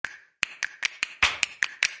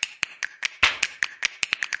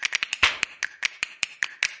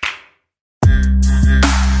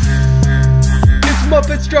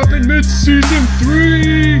Dropping Myths Season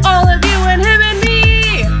 3! All of you and him and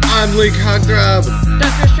me! I'm Link Hogthrob.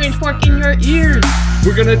 Dr. Strange Pork in your ears!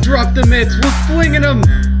 We're gonna drop the myths, we're flinging them!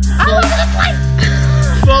 All over the place!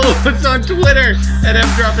 Follow us on Twitter at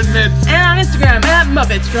MDroppingMyths. And on Instagram at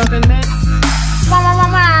Muppets Dropping Myths.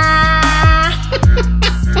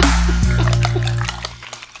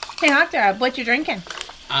 Hey Hogthrob, what you drinking?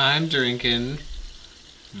 I'm drinking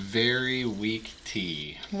very weak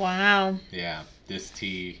tea. Wow. Yeah, this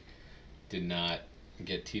tea did not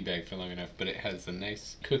get teabagged for long enough, but it has a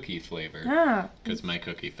nice cookie flavor. Ah. Because my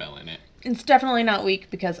cookie fell in it. It's definitely not weak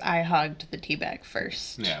because I hogged the tea bag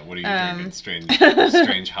first. Yeah, what are you drinking?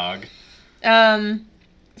 Strange hog? So I'm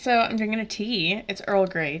drinking a tea. It's Earl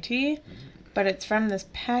Grey tea, but it's from this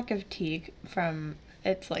pack of tea from,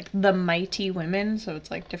 it's like the Mighty Women, so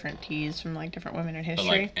it's like different teas from like different women in history.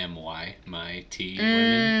 But like M-Y, my tea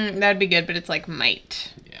women? That'd be good, but it's like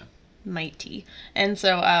might. Yeah. Mighty. And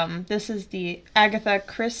so this is the Agatha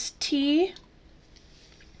Christie.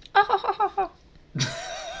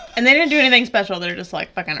 And they didn't do anything special. They're just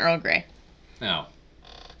like fucking Earl Grey. No.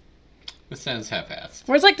 This sounds half-assed.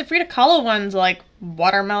 Whereas like the Frida Kahlo one's like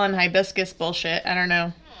watermelon hibiscus bullshit. I don't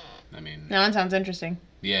know. I mean... That one sounds interesting.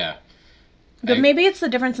 Yeah. But maybe it's the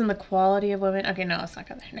difference in the quality of women. Okay, no, it's not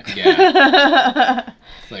gonna. No. Yeah.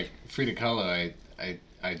 It's like Frida Kahlo,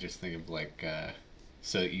 I just think of like...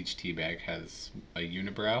 so each tea bag has a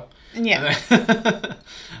unibrow. Yeah.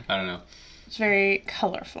 I don't know. It's very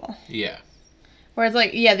colorful. Yeah. Whereas,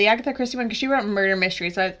 like, yeah, the Agatha Christie one, because she wrote murder mystery,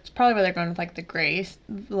 so it's probably why they're going with, like, the gray,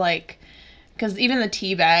 like, because even the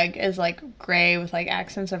tea bag is, like, gray with, like,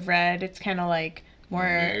 accents of red. It's kind of, like, more...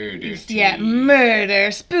 Murder tea. Yeah,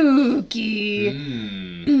 murder, spooky.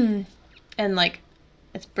 And, like,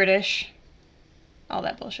 it's British. All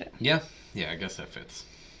that bullshit. Yeah. Yeah, I guess that fits.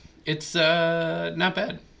 It's, not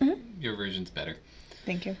bad. Your version's better.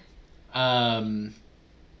 Thank you.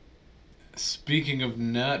 Speaking of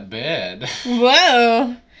not bad.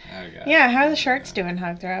 Whoa. God. Yeah, how are the Sharks doing,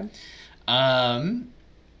 Hogthrob?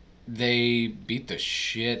 They beat the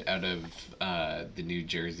shit out of the New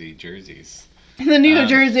Jersey jerseys. The New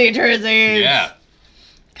Jersey jerseys. Yeah.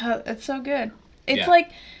 God, it's so good. It's Yeah.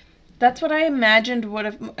 like, that's what I imagined would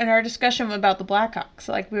have, in our discussion about the Blackhawks.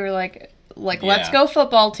 Like, we were like, let's go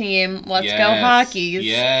football team, let's go hockeys.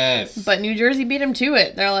 Yes. But New Jersey beat them to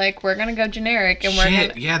it. They're like, we're going to go generic. And we're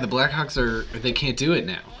gonna... Yeah, the Blackhawks they can't do it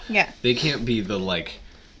now. Yeah. They can't be the, like,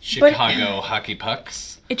 Chicago hockey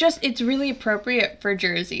pucks. It's really appropriate for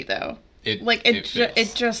Jersey, though.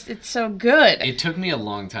 It's so good. It took me a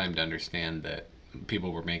long time to understand that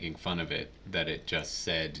people were making fun of it, that it just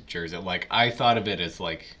said Jersey. Like, I thought of it as,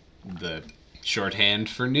 like, the shorthand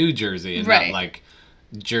for New Jersey, and not, like,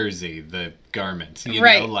 Jersey, the garment. You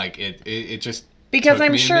know, like, it just... Because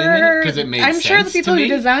I'm sure, because it made I'm sense sure the people to who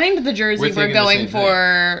me. designed the jersey were going the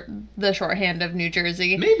for the shorthand of New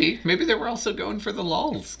Jersey. Maybe they were also going for the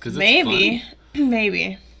lulz, because maybe.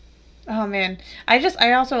 Oh man,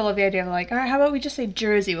 I also love the idea of like, all right, how about we just say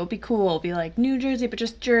Jersey? We'll be cool. We'll be like New Jersey, but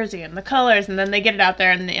just Jersey and the colors, and then they get it out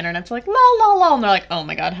there, and the internet's like, lol, lol, lol, and they're like, oh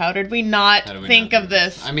my god, how did we not think of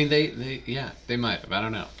this? I mean, they might have. I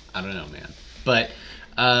don't know, man. But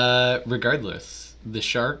regardless, the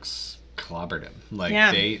Sharks clobbered him. Like,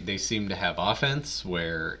 they seem to have offense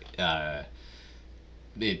where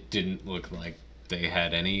it didn't look like they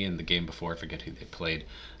had any in the game before. I forget who they played.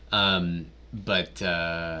 But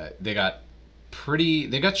they got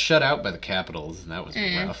shut out by the Capitals, and that was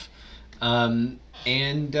rough. And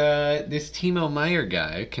this Timo Meier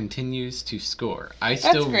guy continues to score. I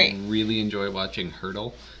still really enjoy watching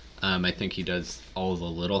Hertl. I think he does all the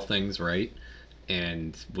little things right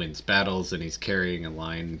and wins battles, and he's carrying a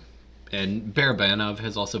line. And Barabanov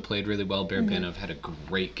has also played really well. Barabanov had a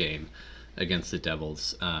great game against the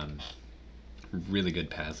Devils. Really good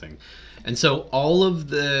passing. And so all of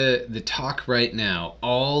the talk right now,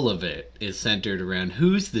 all of it is centered around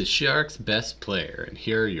who's the Sharks' best player. And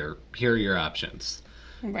here are your options.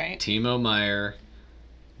 Right. Timo Meier,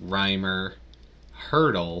 Reimer,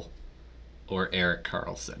 Hertl, or Erik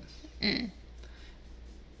Karlsson.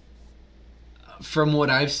 From what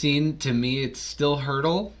I've seen, to me, it's still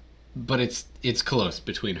Hertl, but it's close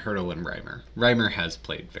between Hertl and Reimer. Reimer has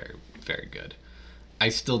played very, very good. I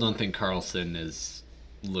still don't think Karlsson is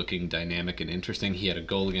looking dynamic and interesting. He had a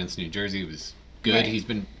goal against New Jersey. It was good. Right. He's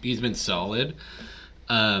been solid.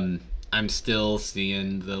 I'm still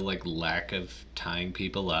seeing the lack of tying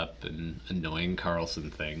people up and annoying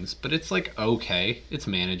Karlsson things, but it's okay. It's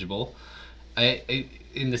manageable.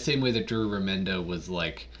 In the same way that Drew Remendo was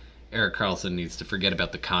Erik Karlsson needs to forget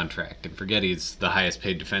about the contract and forget he's the highest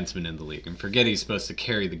paid defenseman in the league and forget he's supposed to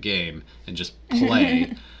carry the game and just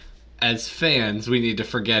play. As fans, we need to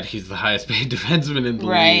forget he's the highest paid defenseman in the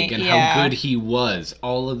league and how good he was.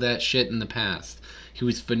 All of that shit in the past. He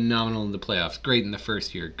was phenomenal in the playoffs, great in the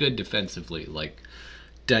first year, good defensively, like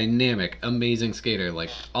dynamic, amazing skater. Like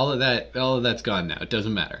all of that's gone now. It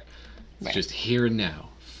doesn't matter. It's just here and now.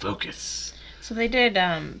 Focus. So they did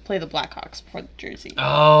play the Blackhawks before the Jersey.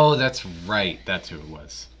 Oh, that's right. That's who it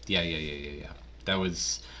was. Yeah. That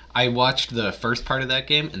was... I watched the first part of that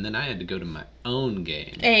game, and then I had to go to my own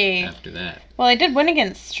game after that. Well, I did win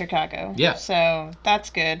against Chicago. Yeah. So that's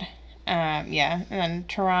good. And then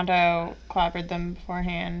Toronto clobbered them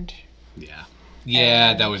beforehand. Yeah.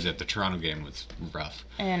 Yeah, that was it. The Toronto game was rough.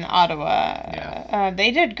 And Ottawa.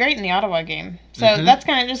 They did great in the Ottawa game. So that's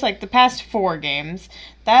kind of just like the past 4 games.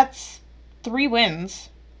 That's 3 wins.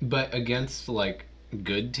 But against, like,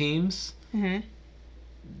 good teams,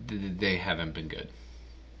 they haven't been good.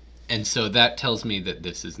 And so that tells me that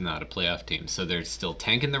this is not a playoff team. So they're still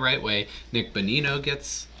tanking the right way. Nick Bonino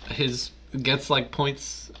gets like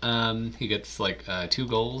points. He gets like 2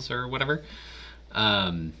 goals or whatever.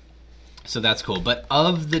 So that's cool. But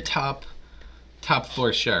of the top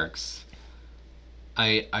 4 Sharks,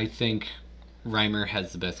 I think Reimer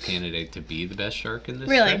has the best candidate to be the best Shark in this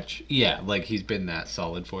stretch. Yeah, like he's been that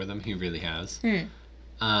solid for them. He really has.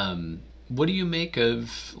 What do you make of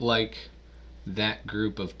like that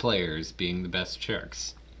group of players being the best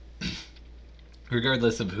Sharks?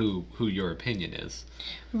 Regardless of who your opinion is.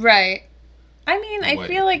 Right. I mean, I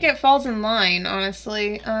feel like it falls in line,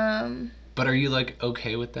 honestly. But are you like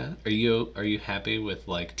okay with that? Are you happy with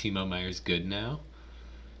like Timo Meier's good now?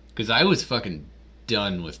 Because I was fucking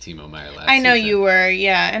done with Timo Meyer last season. I know you were,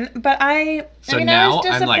 yeah. But I mean, now I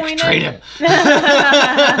was I'm like, trade him.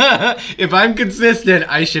 If I'm consistent,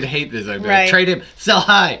 I should hate this. I'd be like, trade him, sell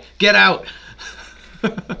high, get out.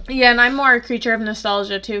 Yeah, and I'm more a creature of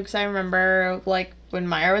nostalgia too, because I remember like when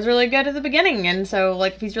Meyer was really good at the beginning, and so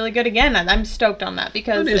like if he's really good again, I'm stoked on that,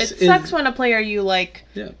 because it sucks when a player you like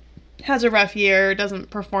has a rough year, doesn't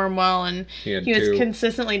perform well, and he was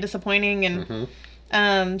consistently disappointing,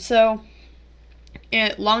 and so.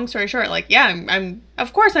 Long story short, like I'm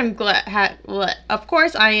of course I'm glad. Of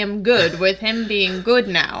course I am good with him being good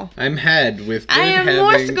now. I'm had with. Good I am having,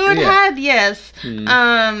 more good had. Yes.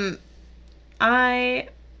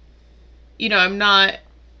 I'm not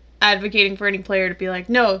advocating for any player to be like,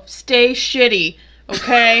 no, stay shitty,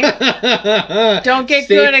 okay? Don't get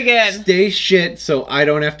good again. Stay shit so I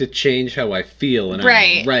don't have to change how I feel. And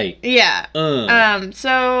I'm right. Yeah.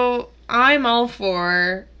 So I'm all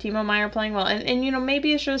for Timo Meier playing well. And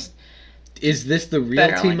maybe it's just... Is this the real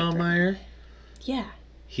Timo Meier? Yeah.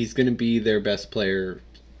 He's going to be their best player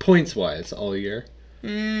points-wise all year.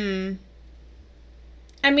 I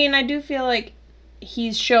mean, I do feel like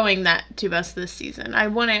he's showing that to us this season. I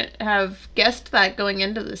wouldn't have guessed that going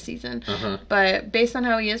into the season. But based on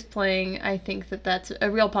how he is playing, I think that that's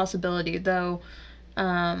a real possibility, though...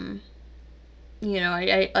 I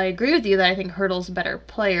agree with you that I think Hertl's a better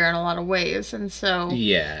player in a lot of ways, and so...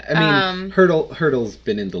 Yeah, I mean, Hertl's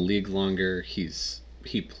been in the league longer. He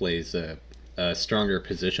plays a stronger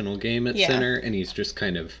positional game at center, and he's just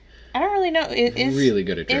kind of... I don't really know. Is really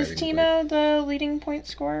good at driving. Is Timo the leading point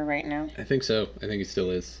scorer right now? I think so. I think he still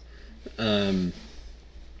is.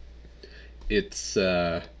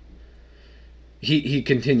 He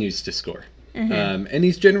continues to score, and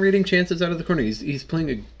he's generating chances out of the corner. He's playing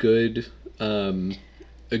a good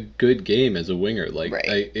game as a winger. Like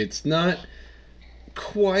it's not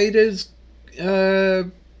quite as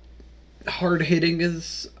hard hitting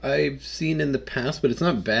as I've seen in the past, but it's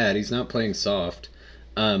not bad. He's not playing soft.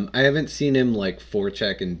 I haven't seen him like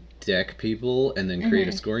forecheck and deck people and then create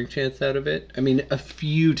a scoring chance out of it. I mean, a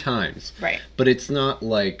few times, but it's not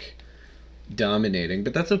like dominating.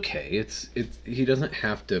 But that's okay. He doesn't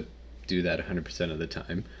have to do that 100% of the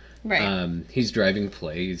time. He's driving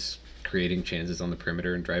plays, creating chances on the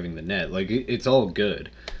perimeter and driving the net. Like it's all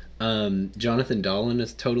good. Jonathan Dahlen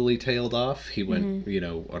is totally tailed off. He went,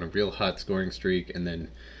 on a real hot scoring streak and then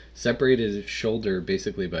separated his shoulder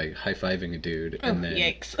basically by high-fiving a dude, and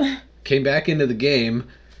then came back into the game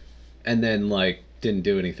and then like didn't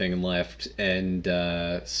do anything and left. And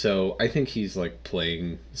so I think he's like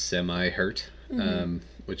playing semi-hurt,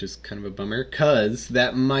 which is kind of a bummer, because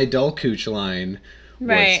that My Dalkuch line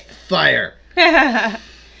was fire.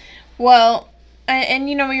 Well,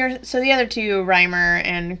 and so the other two, Reimer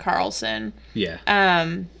and Karlsson. Yeah.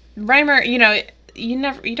 Reimer,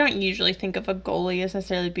 you don't usually think of a goalie as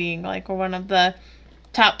necessarily being like one of the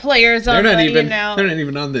top players They're on not the, even. you know. They're not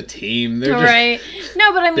even on the team. They're just, Right.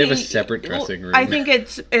 No, but I mean, they have a separate dressing room. I think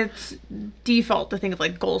it's default to think of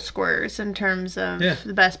like goal scorers in terms of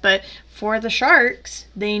the best, but for the Sharks,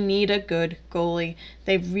 they need a good goalie.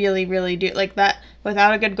 They really, really do. Like that,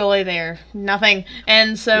 without a good goalie, they're nothing.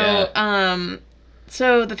 And so,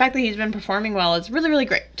 so the fact that he's been performing well is really, really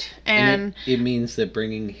great. And it means that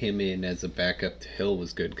bringing him in as a backup to Hill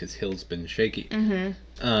was good because Hill's been shaky.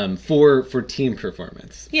 For team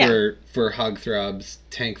performance. For Hogthrob's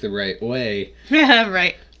tank the right way.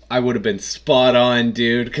 right. I would have been spot on,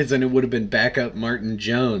 dude, because then it would have been backup Martin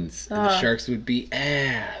Jones, and the Sharks would be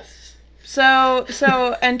ass. So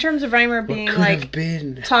in terms of Reimer being like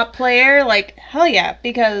top player, like hell yeah,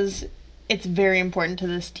 because it's very important to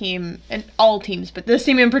this team and all teams, but this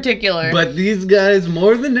team in particular. But these guys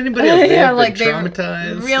more than anybody else, they have been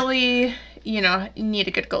traumatized. They really, need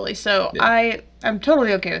a good goalie. So I'm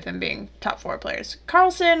totally okay with him being top 4 players.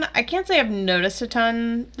 Karlsson, I can't say I've noticed a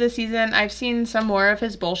ton this season. I've seen some more of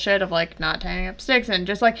his bullshit of like not tying up sticks and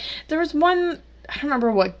just like there was one, I don't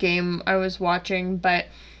remember what game I was watching, but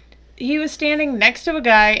he was standing next to a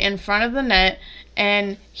guy in front of the net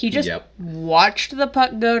and he just watched the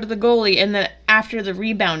puck go to the goalie, and then after the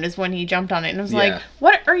rebound is when he jumped on it. And I was like,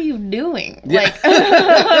 what are you doing? Like, you're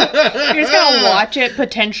just going to watch it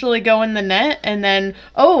potentially go in the net, and then,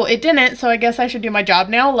 oh, it didn't, so I guess I should do my job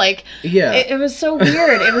now? Like, it was so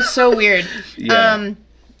weird. It was so weird. So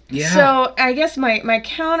I guess my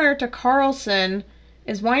counter to Karlsson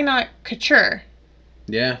is why not Couture?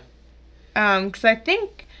 Yeah. Because I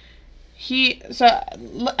think...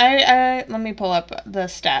 let me pull up the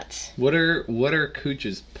stats. What are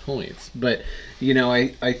Cooch's points? But,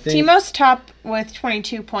 I think... Timo's top with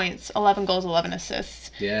 22 points, 11 goals, 11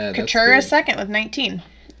 assists. Yeah, Couture is second with 19.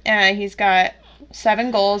 He's got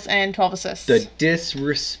 7 goals and 12 assists. The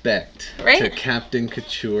disrespect to Captain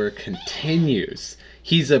Couture continues.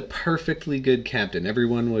 He's a perfectly good captain.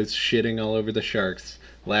 Everyone was shitting all over the Sharks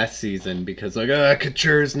last season because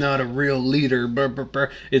Couture's not a real leader.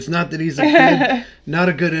 It's not that he's not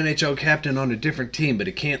a good NHL captain on a different team, but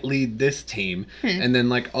he can't lead this team. And then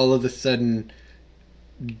like all of a sudden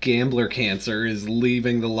gambler cancer is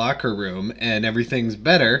leaving the locker room and everything's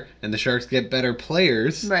better and the Sharks get better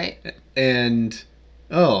players. Right. And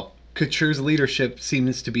Couture's leadership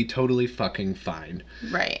seems to be totally fucking fine.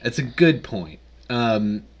 Right. That's a good point.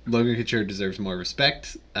 Logan Couture deserves more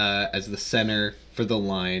respect as the center for the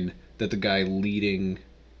line that the guy leading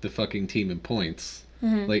the fucking team in points.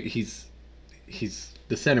 Like he's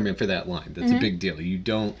the centerman for that line. That's a big deal. You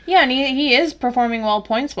don't. Yeah, and he is performing well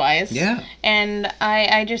points wise. Yeah. And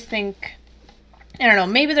I just think, I don't know,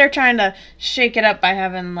 maybe they're trying to shake it up by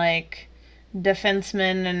having like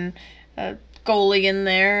defensemen and goalie in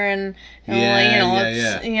there and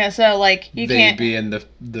so like you can't be in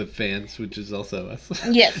the fans, which is also us.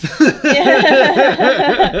 Yes.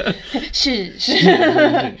 Shush.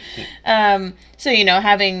 So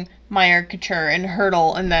having Meyer, Couture, and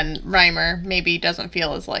Hertl, and then Reimer maybe doesn't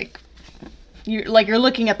feel as like you're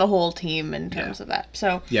looking at the whole team in terms of that.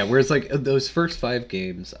 So whereas like those first 5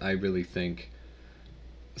 games, I really think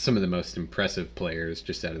some of the most impressive players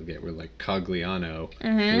just out of the gate were like Cogliano.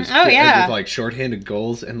 With like shorthanded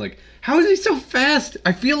goals and like how is he so fast?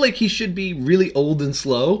 I feel like he should be really old and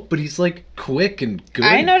slow, but he's like quick and good.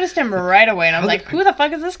 I noticed him right away and I was like, who the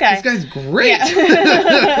fuck is this guy? This guy's great.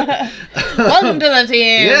 Welcome to the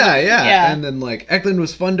team. Yeah. And then like Eklund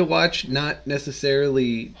was fun to watch, not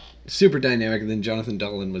necessarily super dynamic, and then Jonathan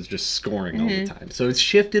Dahlen was just scoring all the time. So it's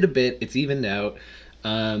shifted a bit, it's evened out.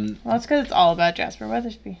 Well, it's because it's all about Jasper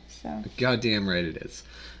Weathersby. So goddamn right it is.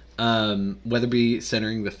 Weatherby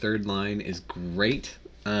centering the third line is great.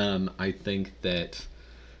 I think that,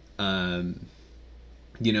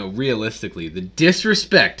 realistically, the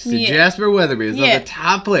disrespect to Jasper Weatherby is not the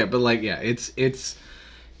top player, but like,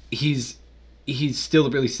 he's still a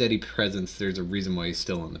really steady presence. There's a reason why he's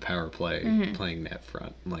still on the power play playing net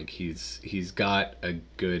front. Like he's got a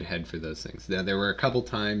good head for those things. Now, there were a couple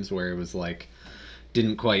times where it was like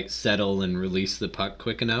didn't quite settle and release the puck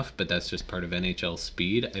quick enough, but that's just part of NHL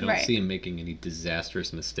speed. I don't see him making any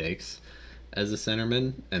disastrous mistakes as a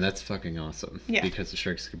centerman, and that's fucking awesome. Yeah. Because the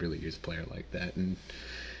Sharks could really use a player like that, and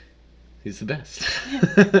he's the best.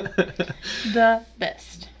 The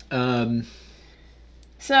best.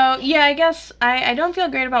 So, yeah, I guess I don't feel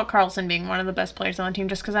great about Karlsson being one of the best players on the team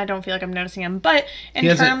just because I don't feel like I'm noticing him. But he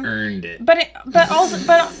hasn't earned it. But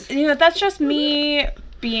that's just me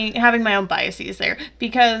having my own biases there,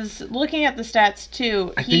 because looking at the stats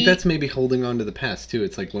too, I think that's maybe holding on to the past too.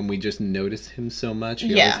 It's like when we just notice him so much,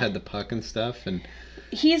 he always had the puck and stuff, and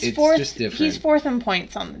he's it's fourth. just different. He's fourth in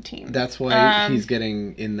points on the team. That's why he's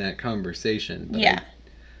getting in that conversation. But yeah.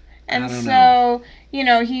 I don't so, know. you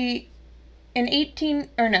know, he in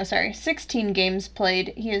 16 games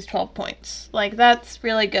played, he has 12 points. Like, that's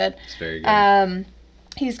really good. It's very good.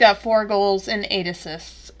 He's got 4 goals and 8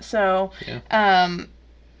 assists. So,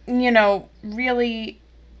 you know, really,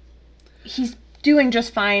 he's doing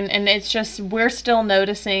just fine. And it's just, we're still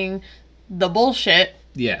noticing the bullshit.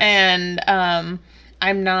 Yes. And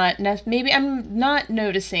I'm not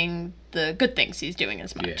noticing the good things he's doing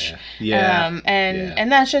as much.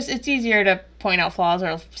 And that's just, it's easier to point out flaws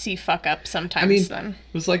or see fuck up sometimes than.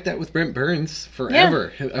 It was like that with Brent Burns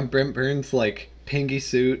forever. Brent Burns, like, Pengy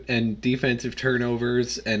suit and defensive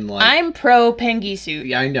turnovers and like... I'm pro Pengy suit.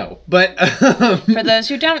 Yeah, I know. But... For those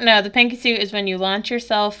who don't know, the Pengy suit is when you launch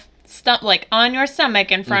yourself like on your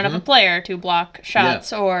stomach in front of a player to block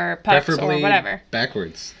shots or pucks or whatever.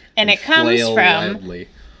 Backwards. And it comes from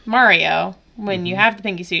Mario when you have the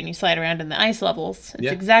Pengy suit and you slide around in the ice levels.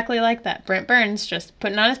 It's exactly like that. Brent Burns just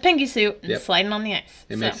putting on his Pengy suit and sliding on the ice.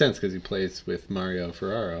 It makes sense because he plays with Mario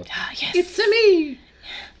Ferraro. Yes. It's me!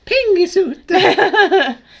 Pengy suit!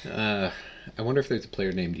 I wonder if there's a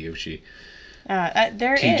player named Yoshi.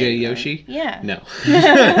 There is. TJ Yoshi? Yeah. No.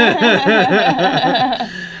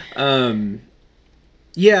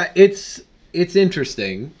 Yeah, it's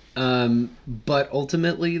interesting. But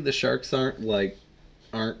ultimately the Sharks aren't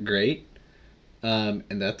great. And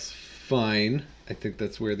that's fine. I think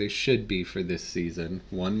that's where they should be for this season.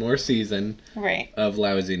 One more season of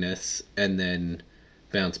lousiness and then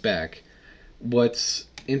bounce back. What's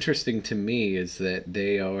interesting to me is that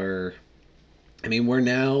they are... I mean, we're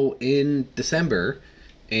now in December,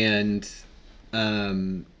 and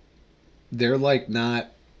they're, like, not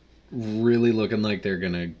really looking like they're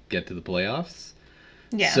going to get to the playoffs.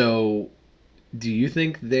 Yeah. So, do you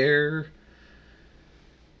think they're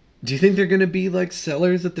going to be, like,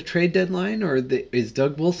 sellers at the trade deadline? Or is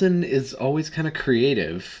Doug Wilson is always kind of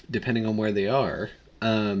creative, depending on where they are?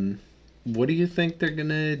 What do you think they're going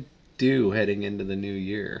to do heading into the new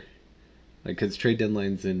year? Like, because trade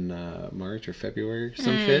deadline's in March or February or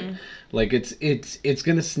some shit. Like, it's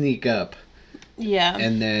going to sneak up. Yeah.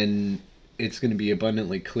 And then it's going to be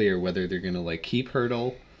abundantly clear whether they're going to, like, keep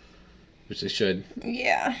Hurdle, which they should.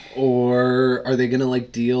 Yeah. Or are they going to,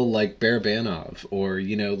 like, deal, like, Barabanov? Or,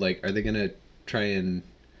 you know, like, are they going to try and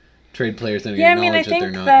trade players and acknowledge that they're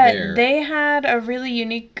not there? I think that they had a really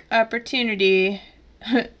unique opportunity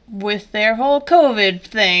with their whole COVID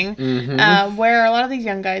thing, where a lot of these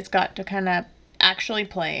young guys got to kind of actually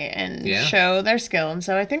play and show their skill. And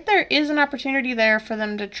so I think there is an opportunity there for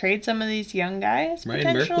them to trade some of these young guys.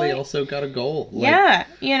 Ryan Merkley also got a goal. Like,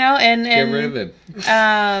 you know, and get rid of him.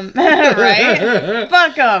 Right?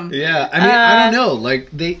 Fuck them. Yeah, I mean, I don't know. Like,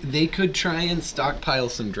 they could try and stockpile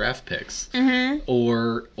some draft picks,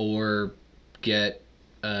 or get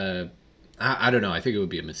I don't know. I think it would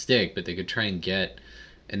be a mistake, but they could try and get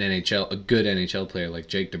a good NHL player like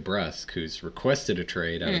Jake DeBrusk, who's requested a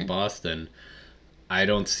trade out of Boston. I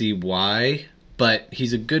don't see why, but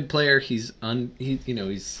he's a good player. He's in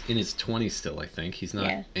his 20s still. I think he's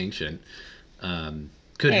not ancient.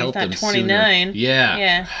 Could help them 29. Sooner.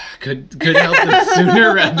 Yeah. Could help them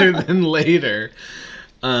sooner rather than later.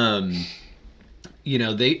 You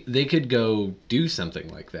know, they could go do something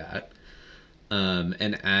like that,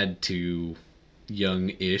 and add to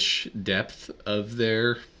young-ish depth of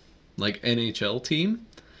their, like, NHL team.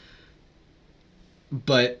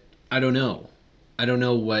 But I don't know. I don't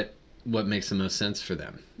know what makes the most sense for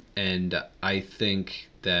them. And I think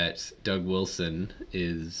that Doug Wilson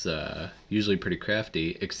is usually pretty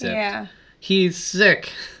crafty, except he's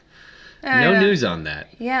sick. No news on that.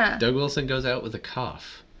 Yeah. Doug Wilson goes out with a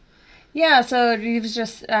cough. Yeah, so he was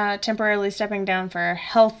just temporarily stepping down for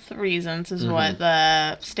health reasons is what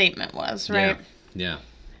the statement was, right? Yeah.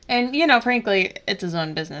 And, you know, frankly, it's his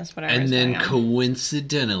own business, whatever. And then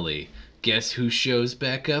coincidentally, guess who shows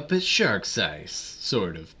back up at Sharks Ice?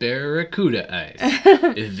 Sort of Barracuda Ice.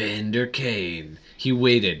 Evander Kane. He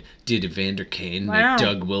waited. Did Evander Kane make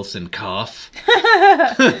Doug Wilson cough?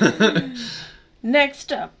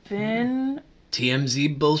 Next up in...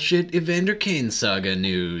 TMZ bullshit Evander Kane saga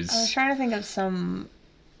news. I was trying to think of some,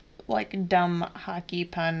 like, dumb hockey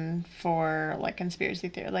pun for, like, conspiracy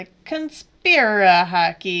theory. Like, conspira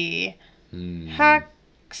hockey. Hawkspiracy.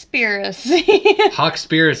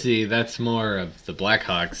 Hawkspiracy, that's more of the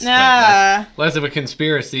Blackhawks. Less of a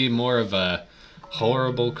conspiracy, more of a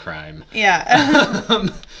horrible crime. Yeah.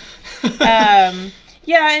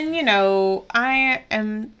 Yeah, and, you know, I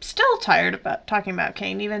am still tired about talking about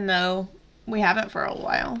Kane, even though... we haven't for a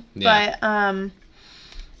while. Yeah. But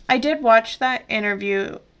I did watch that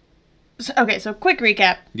interview. So quick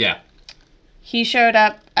recap. Yeah. He showed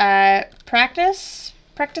up at practice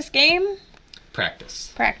game.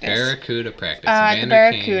 Practice. Barracuda practice. The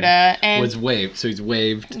Barracuda. And was waved. So he's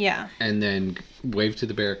waved. Yeah. And then waved to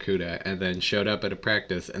the Barracuda and then showed up at a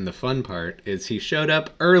practice. And the fun part is he showed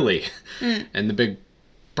up early. And the big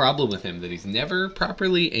problem with him that he's never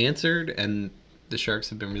properly answered and the Sharks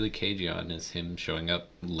have been really cagey on is him showing up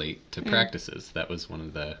late to practices. That was one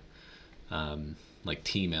of the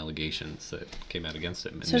team allegations that came out against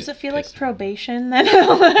him. So does it feel like probation then?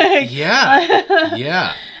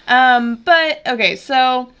 Yeah. But okay,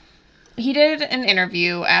 so he did an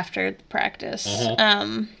interview after the practice,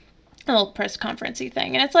 a little press conference-y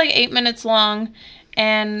thing, and it's like 8 minutes long,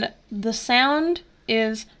 and the sound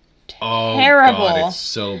is terrible. God, it's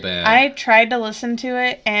so bad. I tried to listen to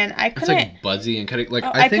it, and I couldn't. It's like buzzy and cutting.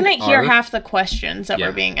 I couldn't hear half the questions that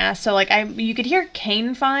were being asked. So you could hear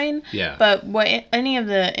Kane fine. Yeah. But what any of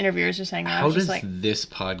the interviewers were saying, how does this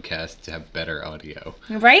podcast have better audio?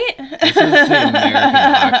 Right. This is the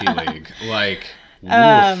American Hockey League.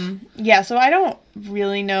 Yeah. So I don't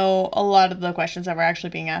really know a lot of the questions that were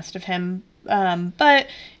actually being asked of him. But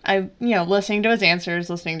I, listening to his answers,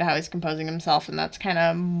 listening to how he's composing himself, and that's kind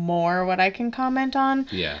of more what I can comment on.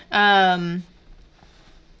 Yeah.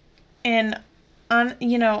 And on,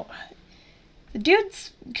 the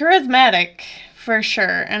dude's charismatic for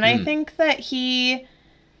sure. And I think that he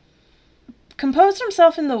composed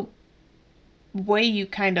himself in the way you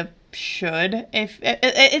kind of should. If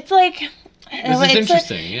it's like, this is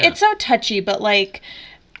interesting. It's so touchy, but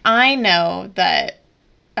I know that,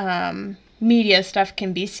 media stuff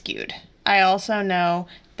can be skewed. I also know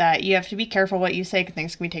that you have to be careful what you say because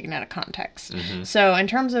things can be taken out of context. So in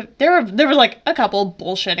terms of, there were a couple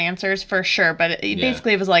bullshit answers for sure, but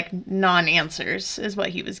basically it was non-answers is what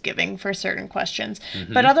he was giving for certain questions.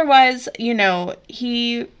 But otherwise,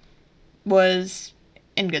 he was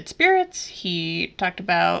in good spirits. He talked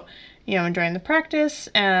about, enjoying the practice.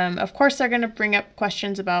 Of course, they're going to bring up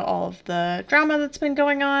questions about all of the drama that's been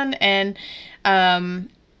going on. And,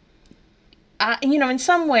 in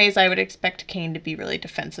some ways, I would expect Kane to be really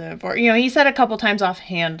defensive. Or, he said a couple times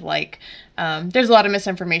offhand, there's a lot of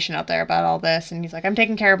misinformation out there about all this. And he's like, I'm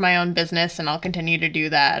taking care of my own business and I'll continue to do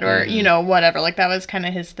that. Or, whatever. That was kind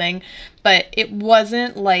of his thing. But it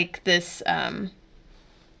wasn't like this,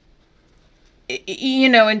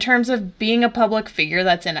 in terms of being a public figure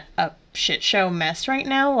that's in a shit show mess right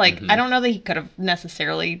now. I don't know that he could have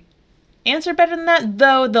necessarily answered better than that.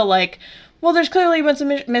 Though well, there's clearly been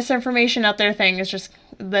some misinformation out there thing. It's just,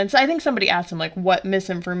 then I think somebody asked him, what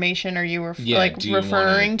misinformation are you referring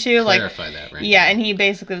to? Clarify that right Yeah, now. and he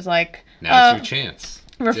basically was like, now's your chance.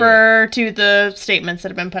 Refer to the statements that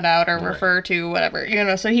have been put out or refer to whatever.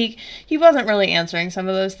 So he wasn't really answering some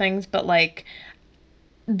of those things, but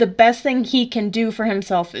the best thing he can do for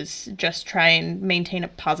himself is just try and maintain a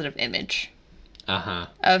positive image.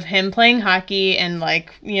 Of him playing hockey and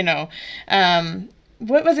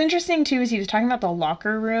what was interesting, too, is he was talking about the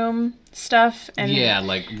locker room stuff. And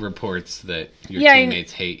reports that your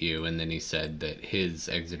teammates hate you, and then he said that his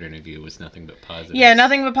exit interview was nothing but positive. Yeah,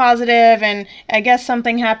 nothing but positive, and I guess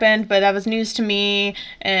something happened, but that was news to me,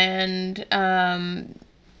 and,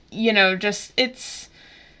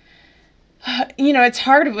 it's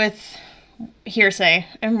hard with hearsay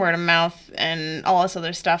and word of mouth and all this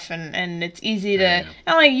other stuff, and it's easy to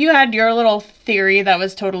you had your little theory that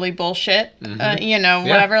was totally bullshit,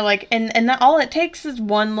 whatever, and that all it takes is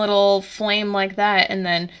one little flame like that, and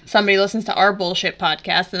then somebody listens to our bullshit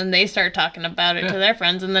podcast and then they start talking about it to their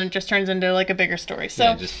friends, and then it just turns into a bigger story.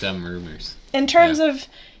 So just dumb rumors. In terms of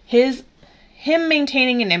him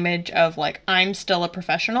maintaining an image of I'm still a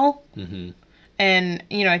professional, and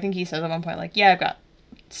I think he says at one point I've got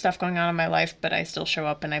stuff going on in my life, but I still show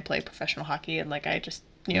up and I play professional hockey, and I just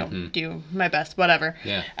do my best, whatever.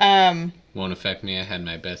 Won't affect me. I had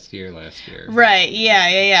my best year last year. Right.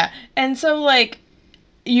 Yeah. And so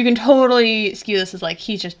you can totally skew this as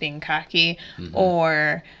he's just being cocky,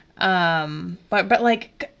 or but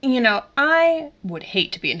I would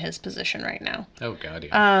hate to be in his position right now. Oh God,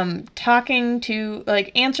 yeah. Talking to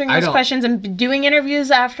answering those questions and doing interviews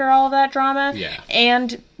after all of that drama. Yeah.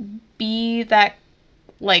 And be that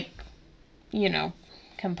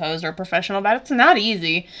composed or professional about it. It's not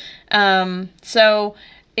easy. So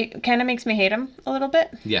it kind of makes me hate him a little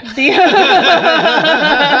bit. Yeah.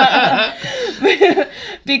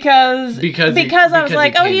 because I was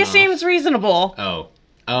like, he seems reasonable.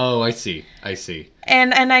 Oh, I see.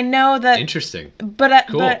 And I know that. Interesting. But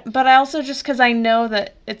cool. but I also, just because I know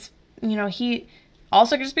that it's, he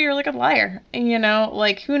also could just be a really good liar.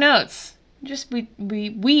 Who knows? just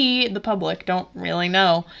we the public don't really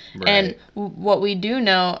know. Right. And what we do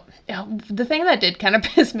know, the thing that did kind of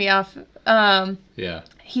piss me off, Yeah.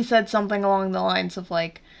 he said something along the lines of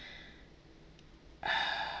like,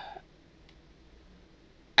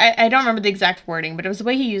 I don't remember the exact wording, but it was the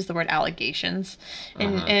way he used the word allegations.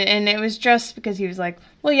 And it was just because he was like,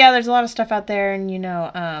 well, yeah, there's a lot of stuff out there, and, you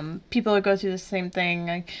know, people that go through the same thing,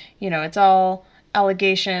 like, you know, it's all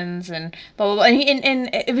allegations and blah, blah, blah. And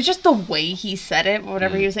it was just the way he said it,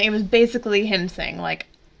 whatever he was saying. It was basically him saying, like,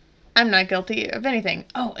 I'm not guilty of anything.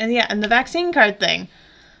 Oh, and yeah, and the vaccine card thing.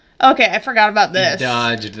 Okay, I forgot about this.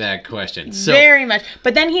 Dodged that question. So, very much.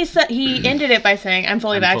 But then he ended it by saying, I'm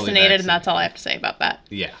fully vaccinated, and that's all I have to say about that.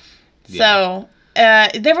 Yeah. So,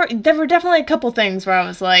 there were definitely a couple things where I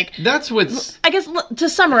was like... That's what's... I guess, to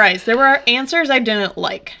summarize, there were answers I didn't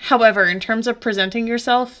like. However, in terms of presenting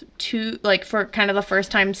yourself to, like, for kind of the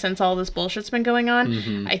first time since all this bullshit's been going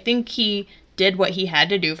on, I think he did what he had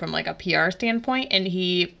to do from, like, a PR standpoint, and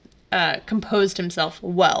he... composed himself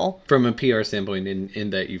well. From a PR standpoint, in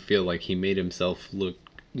that you feel like he made himself look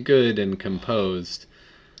good and composed.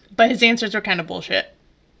 But his answers were kind of bullshit.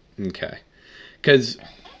 Okay. Because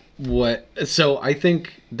so I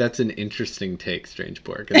think that's an interesting take, Strange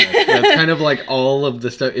Pork. And that's kind of like all of the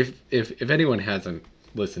stuff. If anyone hasn't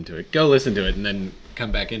listened to it, go listen to it and then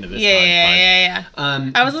come back into this. Yeah.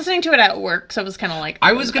 I was listening to it at work, so it was kind of like...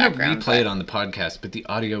 I was going to replay it on the podcast, but the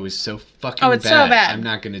audio is so fucking bad. So bad. I'm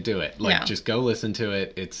not going to do it. Like, just go listen to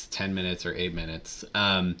it. It's 10 minutes or 8 minutes.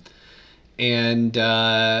 And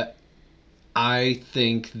I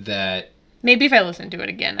think that... Maybe if I listened to it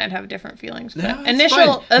again, I'd have different feelings. But no,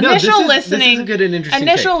 initial This listening... is a good and interesting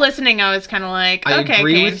Initial take. listening, I was kind of like, okay, I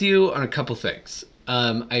agree with you on a couple things.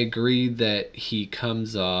 I agree that he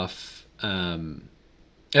comes off...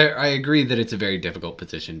 I agree that it's a very difficult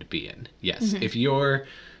position to be in. Yes. If you're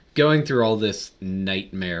going through all this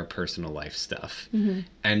nightmare personal life stuff,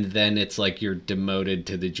 and then it's like you're demoted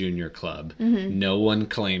to the junior club, no one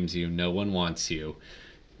claims you, no one wants you,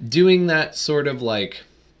 doing that sort of like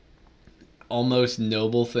almost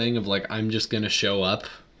noble thing of like, I'm just going to show up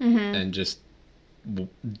and just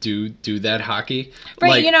do that hockey.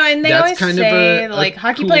 Right, like, you know, and they always say, like,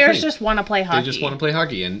 hockey cool players thing. just want to play hockey. They just want to play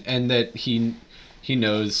hockey, and that he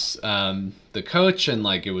knows the coach, and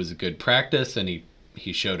like it was a good practice, and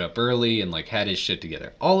he showed up early and like had his shit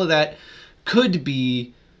together. All of that could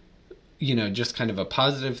be, you know, just kind of a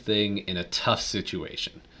positive thing in a tough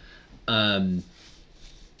situation.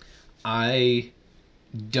 I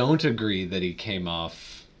don't agree that he came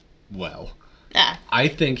off well. I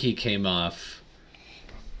think he came off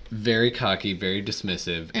very cocky, very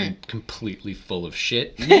dismissive, and completely full of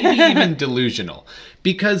shit, maybe even delusional.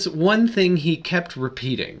 Because one thing he kept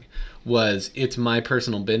repeating was, it's my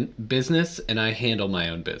personal business, and I handle my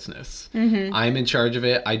own business. I'm in charge of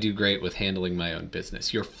it. I do great with handling my own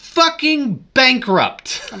business. You're fucking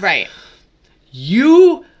bankrupt. Right.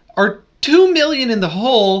 You are $2 million in the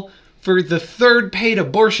hole for the third paid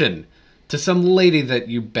abortion to some lady that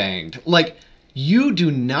you banged. Like, you do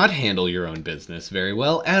not handle your own business very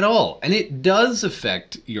well at all. And it does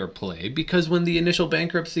affect your play, because when the initial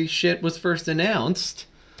bankruptcy shit was first announced,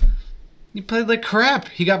 he played like crap.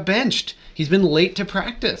 He got benched. He's been late to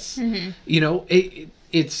practice. You know,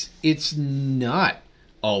 it's not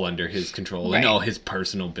all under his control and all his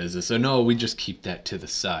personal business. So no, we just keep that to the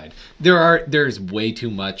side. There's way too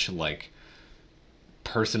much like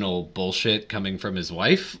personal bullshit coming from his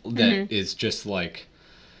wife that is just like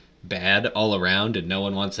bad all around, and no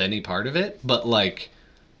one wants any part of it. But like,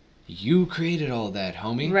 you created all that,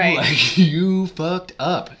 homie. Right. Like, you fucked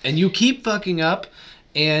up, and you keep fucking up,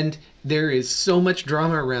 and there is so much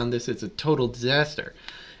drama around this. It's a total disaster.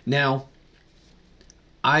 Now,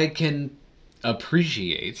 I can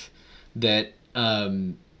appreciate that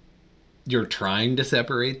you're trying to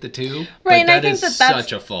separate the two, right, but and that I is think that's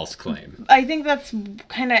such a false claim. I think that's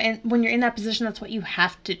kind of, when you're in that position, that's what you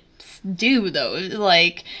have to do, though.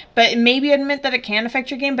 Like, but maybe admit that it can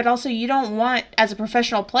affect your game, but also you don't want, as a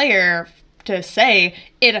professional player, to say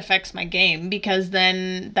it affects my game, because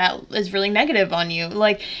then that is really negative on you.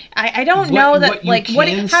 Like, I don't know that, like,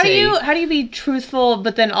 how do you be truthful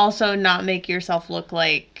but then also not make yourself look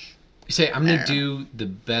like, you say, I'm gonna do the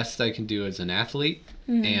best I can do as an athlete,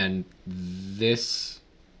 and this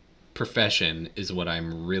profession is what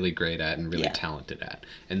I'm really great at and really talented at,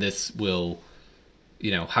 and this will,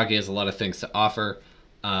 you know, hockey has a lot of things to offer.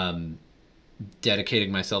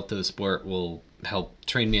 Dedicating myself to the sport will help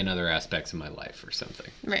train me in other aspects of my life or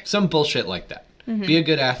something. Right. Some bullshit like that. Be a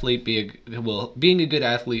good athlete. Being a good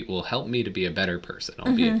athlete will help me to be a better person.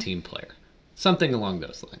 I'll be a team player. Something along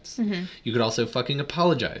those lines. Mm-hmm. You could also fucking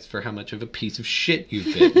apologize for how much of a piece of shit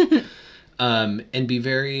you've been. And be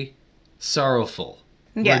very sorrowful,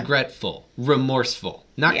 regretful, remorseful,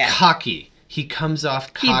 not cocky. He comes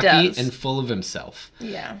off cocky and full of himself.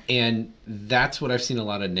 Yeah. And that's what I've seen a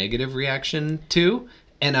lot of negative reaction to.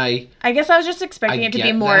 And I guess I was just expecting it to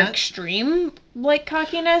be more extreme, like,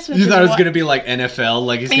 cockiness. You thought it was going to be like NFL,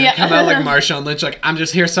 like he's going to come out like Marshawn Lynch, like, I'm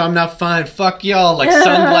just here so I'm not fine, fuck y'all, like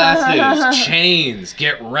sunglasses, chains,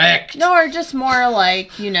 get wrecked. No, or just more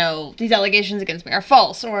like, you know, these allegations against me are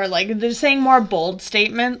false, or like they're saying more bold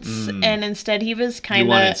statements, and instead he was kind of...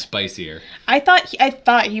 You wanted spicier. I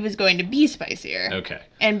thought he was going to be spicier. Okay.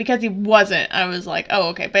 And because he wasn't, I was like, oh,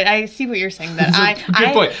 okay. But I see what you're saying. That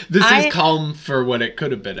Good point. This is calm for what it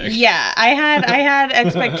could have been. Actually. Yeah, I had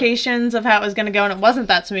expectations of how it was going to go, and it wasn't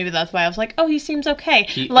that. So maybe that's why I was like, oh, he seems okay.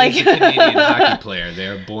 He's a Canadian hockey player.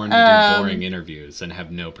 They're born to do boring interviews and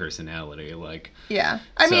have no personality. Like, yeah,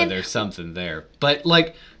 I mean, there's something there. But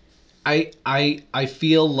like, I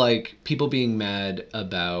feel like people being mad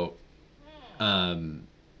about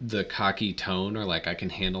the cocky tone, or like I can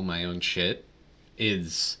handle my own shit,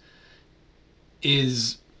 is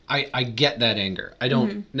I get that anger. I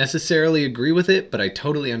don't necessarily agree with it, but I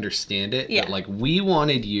totally understand it. Yeah. That, like, we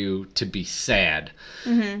wanted you to be sad,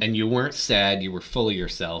 and you weren't sad. You were full of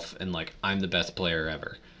yourself, and like, I'm the best player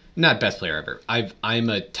ever. Not best player ever. I'm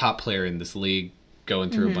a top player in this league,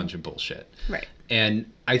 going through a bunch of bullshit. Right.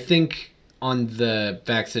 And I think on the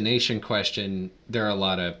vaccination question, there are a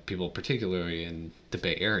lot of people, particularly in the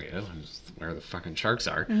Bay Area, where the fucking Sharks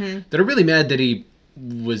are, that are really mad that he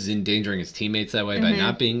was endangering his teammates that way by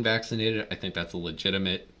not being vaccinated. I think that's a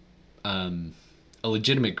legitimate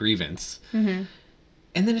grievance. And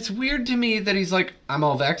then it's weird to me that he's like, I'm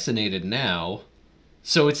all vaccinated now.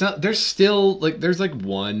 So it's not, there's still like, there's like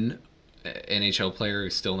one NHL player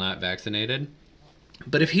who's still not vaccinated.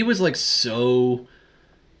 But if he was like so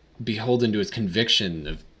beholden to his conviction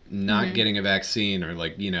of not getting a vaccine, or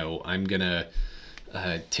like, you know, I'm gonna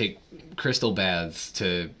take crystal baths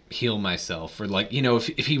to heal myself, or like, you know, if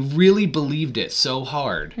he really believed it so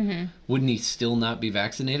hard, wouldn't he still not be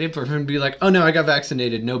vaccinated? For him to be like, oh no, I got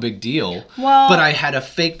vaccinated, no big deal. Well, but I had a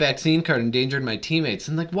fake vaccine card, endangered my teammates.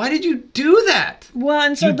 And like, why did you do that? Well,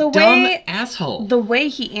 and so you dumb asshole. The way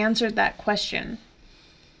he answered that question.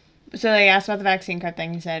 So they asked about the vaccine card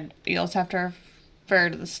thing. He said, you also have to refer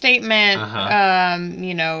to the statement.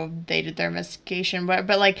 You know, they did their investigation. But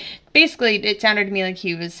like, basically, it sounded to me like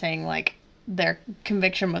he was saying, like, their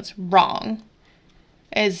conviction was wrong,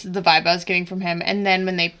 is the vibe I was getting from him. And then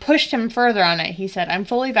when they pushed him further on it, he said, I'm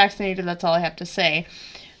fully vaccinated, that's all I have to say.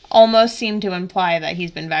 Almost seemed to imply that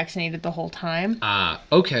he's been vaccinated the whole time.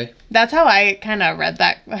 Okay. That's how I kind of read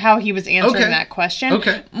that, how he was answering that question.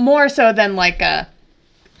 Okay. More so than like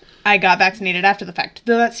I got vaccinated after the fact.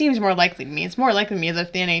 Though that seems more likely to me. It's more likely to me that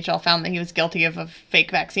if the NHL found that he was guilty of a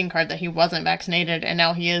fake vaccine card, that he wasn't vaccinated, and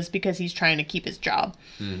now he is because he's trying to keep his job.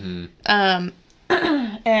 But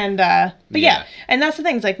yeah, and that's the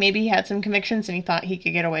thing. It's like, maybe he had some convictions and he thought he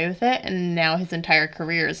could get away with it, and now his entire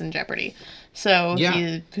career is in jeopardy. So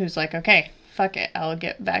he was like, okay, fuck it, I'll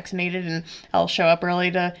get vaccinated and I'll show up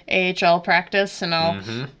early to AHL practice, and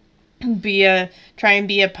I'll try and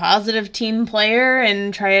be a positive team player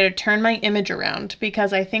and try to turn my image around,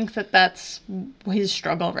 because I think that that's his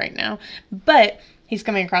struggle right now. But he's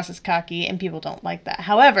coming across as cocky, and people don't like that.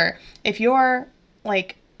 However, if you're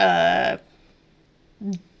like a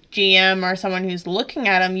GM or someone who's looking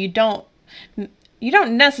at him, you don't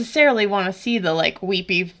necessarily want to see the like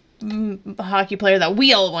weepy hockey player that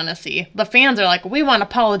we all want to see. The fans are like, we want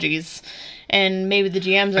apologies. And maybe the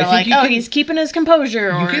GMs are like, oh, he's keeping his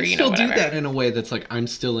composure. Or, you can still do that in a way that's like, I'm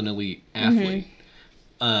still an elite athlete.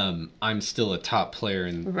 I'm still a top player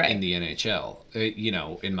in the NHL. You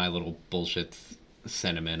know, in my little bullshit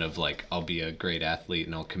sentiment of like, I'll be a great athlete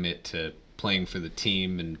and I'll commit to playing for the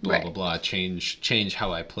team and blah, blah, blah. Change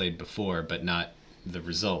how I played before, but not the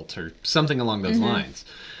result, or something along those lines.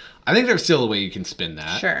 I think there's still a way you can spin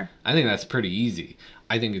that. Sure. I think that's pretty easy.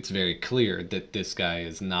 I think it's very clear that this guy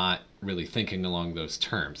is not really thinking along those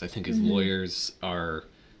terms. I think his lawyers are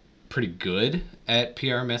pretty good at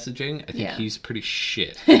PR messaging. I think he's pretty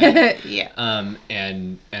shit at it.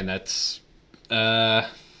 And that's I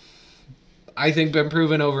think been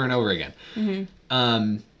proven over and over again.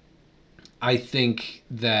 I think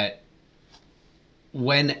that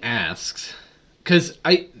when asked, because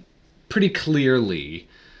pretty clearly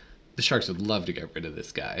the Sharks would love to get rid of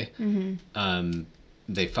this guy.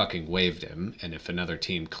 They fucking waived him, and if another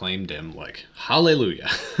team claimed him, like, hallelujah.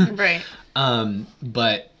 Right.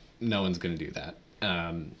 But no one's gonna do that.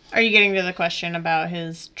 Are you getting to the question about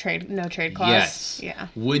his no trade clause? Yes. Yeah.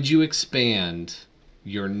 Would you expand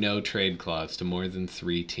your no trade clause to more than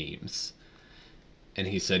 3 teams? And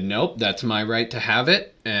he said, nope, that's my right to have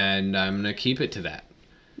it, and I'm going to keep it to that.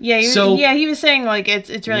 Yeah, he was saying, like, it's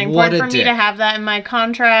really important for me to have that in my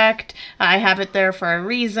contract. I have it there for a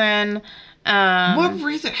reason. What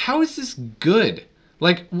reason? How is this good?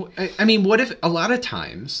 Like, I mean, what if a lot of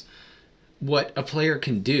times what a player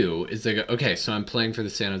can do is they go, okay, so I'm playing for the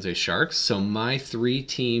San Jose Sharks, so my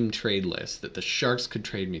 3-team trade list that the Sharks could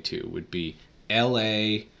trade me to would be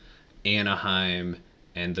LA, Anaheim,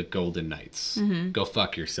 and the Golden Knights. Mm-hmm. Go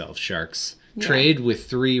fuck yourself, Sharks. Yeah. Trade with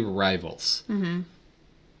 3 rivals. Mm-hmm.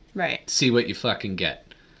 Right. See what you fucking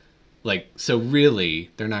get. Like, so really,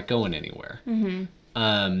 they're not going anywhere. Mm-hmm.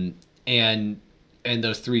 And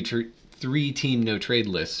those 3-team no trade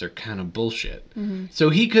lists are kind of bullshit. Mm-hmm. So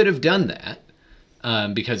he could have done that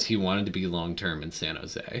because he wanted to be long term in San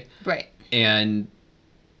Jose. Right. And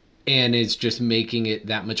it's just making it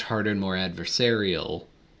that much harder and more adversarial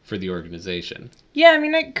for the organization. Yeah, I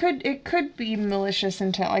mean, it could be malicious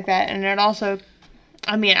intent like that, and it also,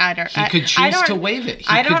 I mean, He could choose to waive it.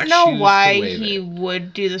 I don't know why he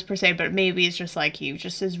would do this per se, but maybe it's just like he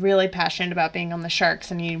just is really passionate about being on the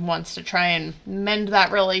Sharks, and he wants to try and mend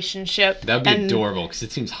that relationship. That would be adorable, because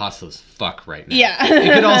it seems hostile as fuck right now. Yeah.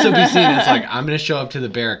 It could also be seen as like, I'm going to show up to the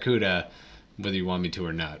Barracuda whether you want me to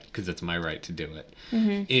or not, because it's my right to do it.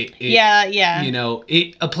 Mm-hmm. Yeah. You know,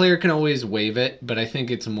 a player can always waive it, but I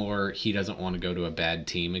think it's more he doesn't want to go to a bad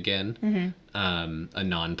team again, a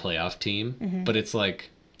non-playoff team. Mm-hmm. But it's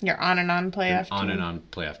like you're on and on playoff team. On and on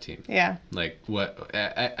playoff team. Yeah. Like what?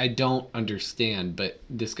 I don't understand, but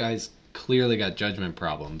this guy's clearly got judgment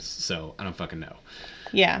problems, so I don't fucking know.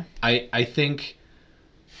 Yeah. I think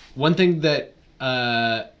one thing that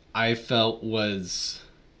I felt was,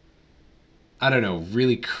 I don't know,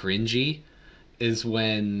 really cringy is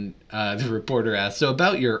when the reporter asked, so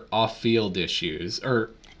about your off-field issues, I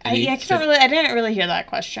didn't really hear that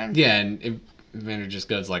question. Yeah, and Vander just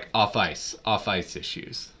goes like, off ice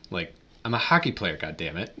issues. Like, I'm a hockey player,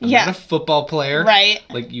 goddammit. I'm not a football player. Right.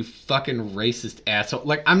 Like, you fucking racist asshole.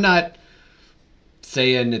 Like, I'm not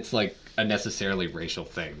saying it's like a necessarily racial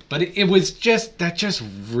thing, but it was just, that just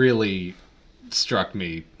really struck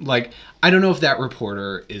me. Like, I don't know if that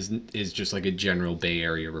reporter is just like a general Bay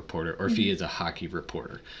Area reporter, or if he is a hockey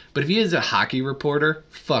reporter. But if he is a hockey reporter,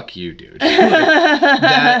 fuck you, dude.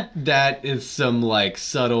 Like, that is some like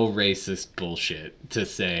subtle racist bullshit to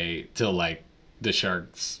say to like the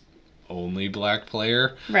Sharks' only black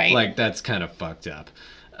player. Right. Like, that's kind of fucked up.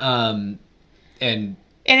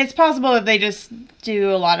 And it's possible that they just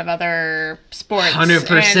do a lot of other sports.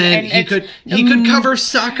 100%. He could cover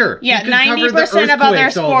soccer. Yeah, 90% of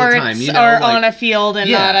other sports are like, on a field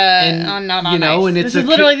and not on ice. And this is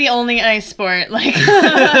literally the only ice sport. Like,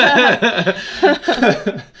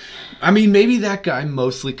 I mean, maybe that guy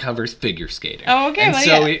mostly covers figure skating. Oh, okay.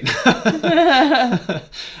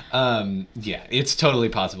 It's totally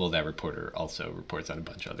possible that reporter also reports on a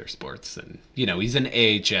bunch of other sports, and he's an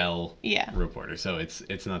AHL reporter, so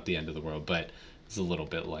it's not the end of the world, but it's a little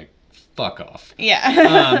bit like, fuck off.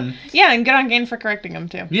 Yeah. And good on Gain for correcting him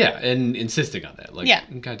too. Yeah, and insisting on that. Like,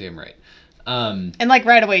 goddamn right. And like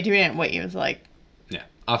right away doing it, what he was like. Yeah,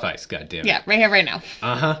 off ice, goddamn. Yeah, right here, right now.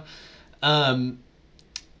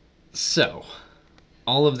 So,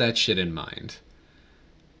 all of that shit in mind,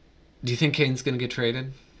 do you think Kane's going to get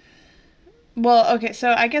traded? Well, okay,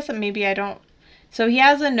 so I guess that maybe I don't... So he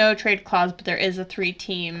has a no-trade clause, but there is a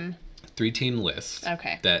 3-team... 3-team list.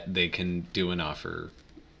 Okay. That they can do an offer...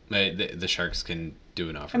 The Sharks can do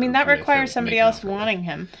an offer. I mean, that requires somebody else wanting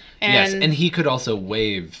him. And... Yes, and he could also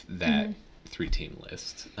waive that 3-team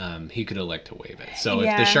list. He could elect to waive it. So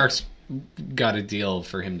if the Sharks got a deal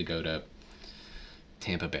for him to go to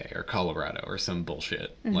Tampa Bay or Colorado or some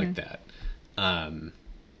bullshit like that,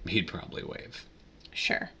 he'd probably waive.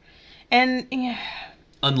 Sure. And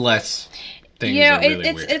unless things are really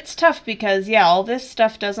weird. It's tough because all this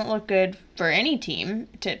stuff doesn't look good for any team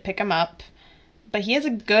to pick him up. But he is a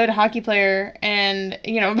good hockey player, and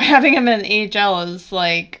having him in AHL is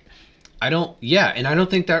like, I don't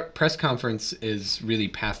think that press conference is really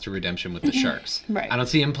path to redemption with the Sharks. Right. I don't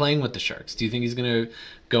see him playing with the Sharks. Do you think he's going to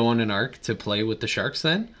go on an arc to play with the Sharks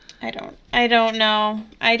then? I don't know.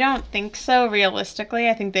 I don't think so, realistically.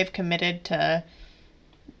 I think they've committed to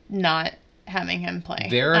not having him play.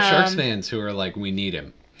 There are Sharks fans who are like, we need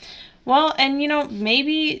him. Well, and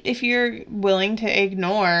maybe if you're willing to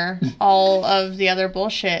ignore all of the other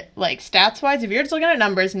bullshit, like stats-wise, if you're just looking at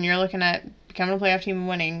numbers and you're looking at becoming a playoff team and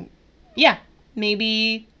winning,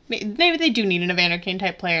 maybe they do need an Evander Kane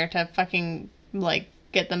type player to fucking like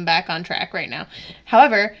get them back on track right now.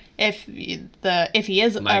 However, if he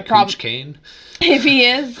is My a problem, Cooch Kane. if he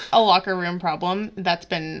is a locker room problem that's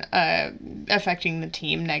been affecting the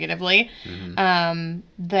team negatively,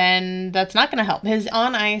 then that's not going to help. His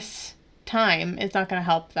on ice time is not going to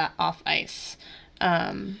help that off ice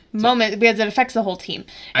moment, because it affects the whole team.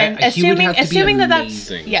 And assuming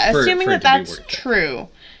that that's true,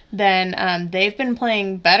 then they've been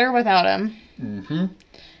playing better without him. Mm-hmm.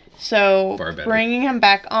 So bringing him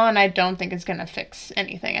back on, I don't think is going to fix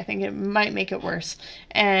anything. I think it might make it worse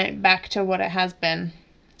and back to what it has been.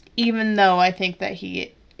 Even though I think that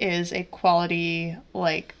he is a quality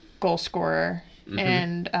like goal scorer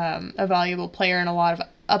and a valuable player in a lot of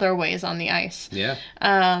other ways on the ice. Yeah.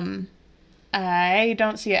 I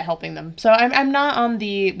don't see it helping them. So I'm not on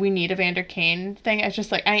the we need Evander Kane thing. It's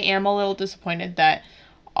just like I am a little disappointed that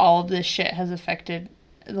all of this shit has affected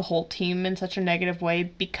the whole team in such a negative way,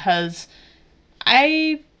 because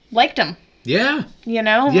I liked him. Yeah. You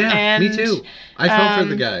know? Yeah, and, me too. I felt for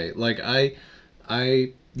the guy. Like,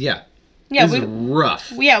 yeah, this is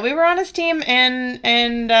rough. Yeah, we were on his team,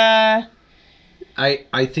 and I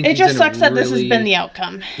think it just sucks that this has been the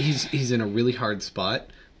outcome. He's in a really hard spot,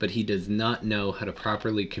 but he does not know how to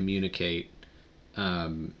properly communicate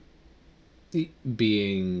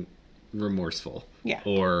being remorseful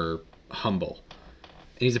or humble.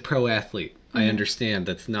 And he's a pro athlete. I understand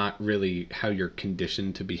that's not really how you're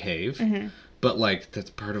conditioned to behave. But, like,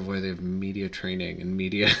 that's part of why they have media training and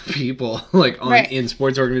media people, like, in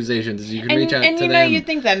sports organizations. You can reach out to them. And, you know, you'd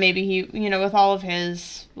think that maybe he, you know, with all of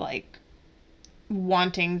his, like,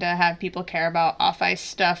 wanting to have people care about off-ice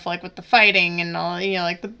stuff, like, with the fighting and all, you know,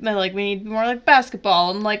 like we need more, like,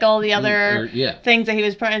 basketball and, like, all the other things that he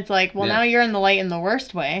was putting. It's like, well, now you're in the light in the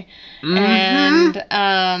worst way. And,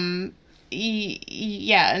 and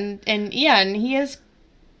he is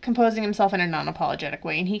composing himself in a non-apologetic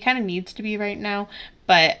way, and he kind of needs to be right now,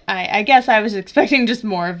 but I guess I was expecting just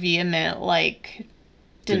more vehement, like,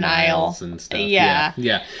 denials and stuff. Yeah.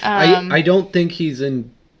 I don't think he's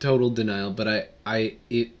in total denial, but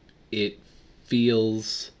it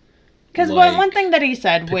feels because like one thing that he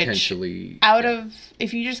said, which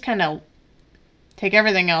if you just kind of take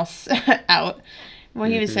everything else out, what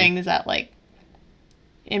he was saying is that, like,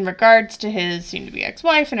 in regards to his soon-to-be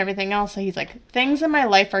ex-wife and everything else, he's like, things in my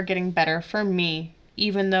life are getting better for me,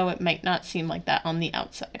 even though it might not seem like that on the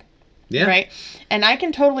outside. Yeah. Right? And I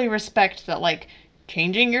can totally respect that, like,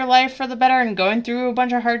 changing your life for the better and going through a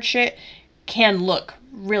bunch of hard shit can look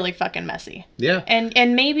really fucking messy. Yeah.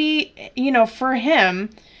 And maybe, you know, for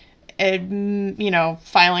him, you know,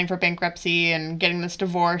 filing for bankruptcy and getting this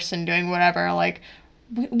divorce and doing whatever, like,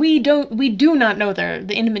 we do not know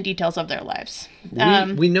the intimate details of their lives.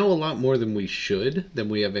 We know a lot more than we should, than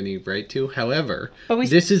we have any right to. However,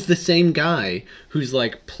 this is the same guy who's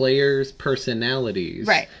like players' personalities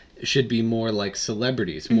should be more like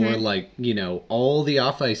celebrities, more like, you know, all the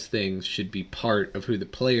off-ice things should be part of who the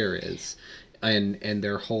player is and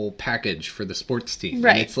their whole package for the sports team.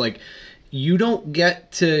 Right. And it's like, you don't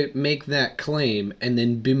get to make that claim and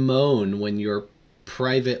then bemoan when your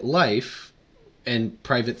private life and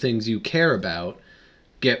private things you care about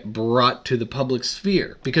get brought to the public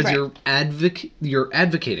sphere, because you're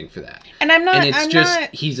advocating for that. And I'm not. And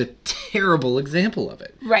it's he's a terrible example of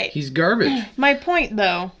it. Right. He's garbage. My point,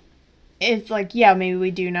 though, is like, yeah, maybe we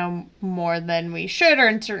do know more than we should, or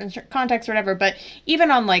in certain contexts or whatever. But even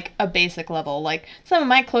on like a basic level, like some of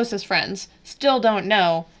my closest friends still don't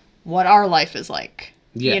know what our life is like.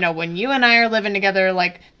 Yeah. You know, when you and I are living together,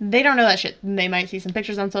 like, they don't know that shit. They might see some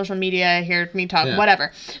pictures on social media, hear me talk,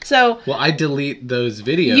 whatever. So, well, I delete those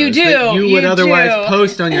videos that you would otherwise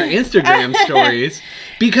post on your Instagram stories,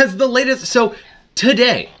 because the latest. So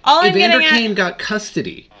today, Evander Kane got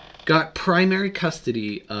primary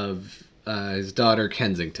custody of his daughter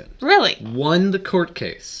Kensington. Really? Won the court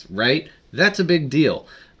case. Right? That's a big deal.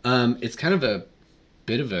 It's kind of a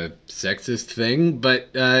bit of a sexist thing, but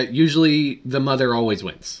usually the mother always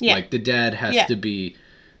wins. Yeah. Like, the dad has to be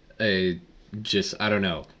I don't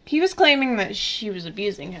know. He was claiming that she was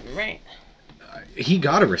abusing him, right? He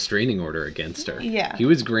got a restraining order against her. Yeah. He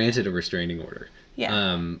was granted a restraining order.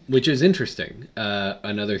 Yeah. Which is interesting.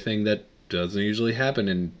 Another thing that doesn't usually happen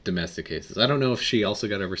in domestic cases. I don't know if she also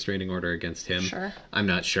got a restraining order against him. Sure. I'm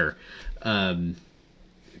not sure.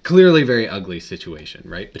 Clearly very ugly situation,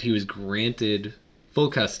 right? But he was granted full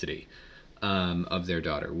custody of their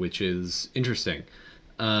daughter, which is interesting.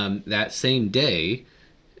 That same day,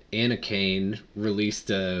 Anna Kane released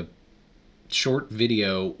a short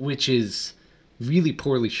video, which is really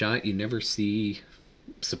poorly shot. You never see,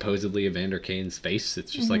 supposedly, Evander Kane's face.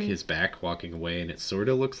 It's just like his back walking away, and it sort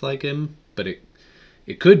of looks like him, but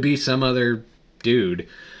it could be some other dude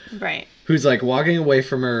Right. who's like walking away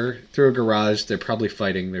from her through a garage. They're probably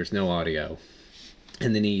fighting. There's no audio.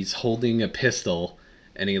 And then he's holding a pistol,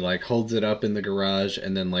 and he like holds it up in the garage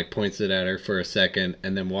and then like points it at her for a second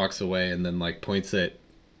and then walks away and then like points it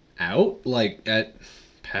out like at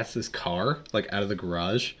past this car, like out of the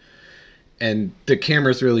garage. And the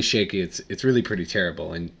camera's really shaky. It's really pretty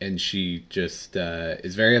terrible. And she just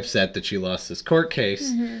is very upset that she lost this court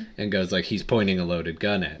case and goes like, he's pointing a loaded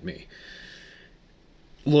gun at me.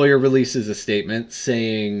 Lawyer releases a statement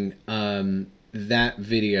saying that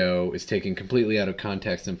video is taken completely out of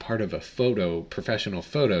context and part of a professional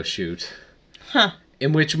photo shoot. Huh.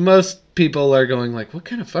 In which most people are going like, what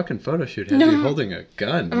kind of fucking photo shoot has you holding a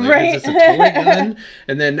gun? Like, Right. Is this a toy gun?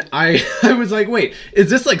 And then I was like, wait, is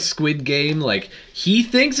this like Squid Game? Like, he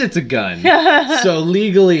thinks it's a gun. So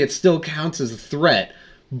legally it still counts as a threat,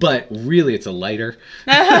 but really it's a lighter.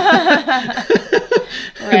 And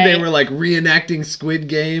they were like reenacting Squid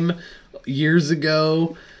Game years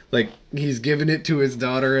ago. Like, he's giving it to his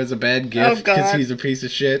daughter as a bad gift because he's a piece of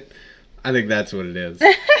shit. I think that's what it is.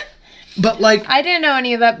 But like, I didn't know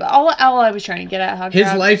any of that, but all I was trying to get at, how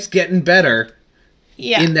his life's getting better.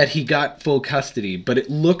 Yeah. In that he got full custody, but it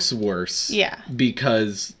looks worse. Yeah.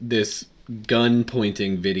 Because this gun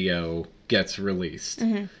pointing video gets released.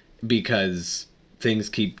 Because things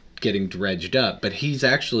keep getting dredged up, but he's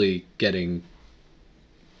actually getting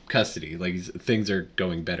custody. Like, things are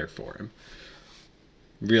going better for him.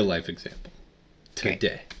 Real life example. Today.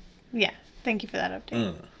 Great. Yeah. Thank you for that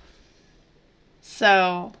update.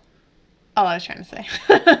 So, all I was trying to say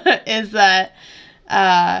is that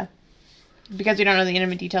because we don't know the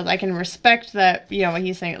intimate details, I can respect that, you know, what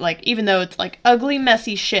he's saying. Like, even though it's like ugly,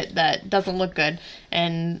 messy shit that doesn't look good,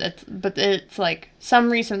 but it's like some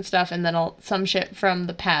recent stuff and then some shit from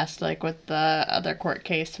the past, like with the other court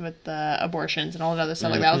case with the abortions and all that other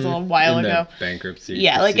stuff. Like, that was a little while ago. Bankruptcy.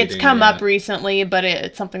 Yeah, like it's come up recently, but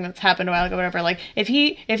it's something that's happened a while ago, whatever. Like, if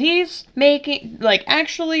he's making, like,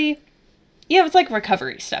 actually, yeah, it's like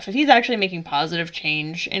recovery stuff. If he's actually making positive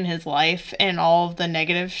change in his life and all of the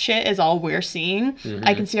negative shit is all we're seeing,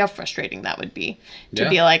 I can see how frustrating that would be. To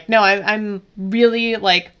be like, no, I'm really,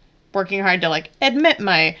 like, working hard to, like, admit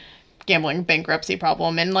my gambling bankruptcy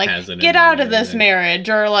problem and, like, get out of this marriage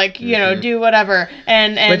or, like, you know, do whatever.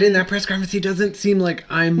 And But in that press conference, he doesn't seem like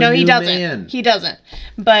I'm a new man. He doesn't.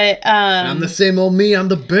 But, I'm the same old me. I'm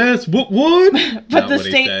the best. What? But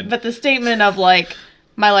the statement of, like,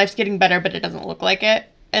 my life's getting better, but it doesn't look like it,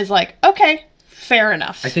 is like, okay, fair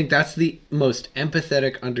enough. I think that's the most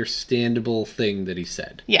empathetic, understandable thing that he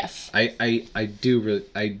said. Yes. I do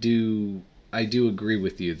agree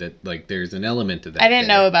with you that, like, there's an element to that. I didn't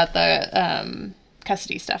know about the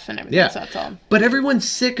custody stuff and everything, so that's all. But everyone's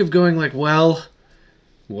sick of going like, well,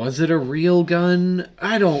 was it a real gun?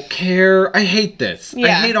 I don't care. I hate this. I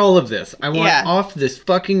hate all of this. I want off this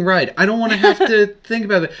fucking ride. I don't want to have to think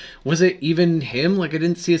about it. Was it even him? Like, I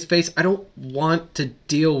didn't see his face. I don't want to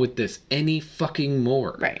deal with this any fucking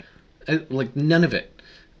more. Right. Like, none of it.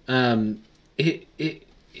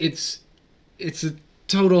 It's a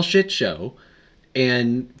total shit show.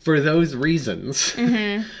 And for those reasons,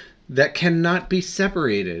 that cannot be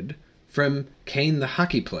separated from Kane the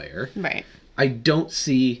hockey player. Right. I don't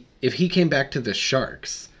see, if he came back to the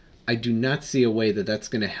Sharks, I do not see a way that that's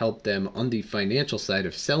going to help them on the financial side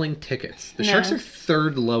of selling tickets. The Sharks are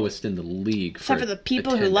third lowest in the league. Except for the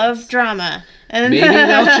people who love drama. And maybe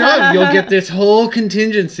you'll get this whole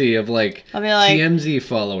contingency of, like, TMZ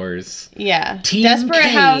followers. Yeah. Team Desperate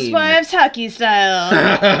Kane. Housewives hockey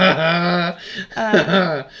style.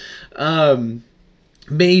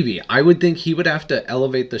 Maybe. I would think he would have to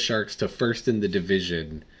elevate the Sharks to first in the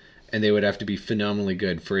division, and they would have to be phenomenally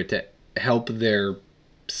good for it to help their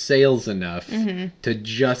sales enough to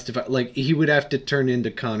justify. Like, he would have to turn into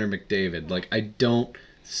Connor McDavid. Like, I don't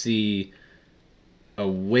see a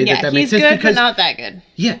way that makes sense. Yeah, he's good, but not that good.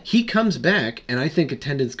 Yeah, he comes back, and I think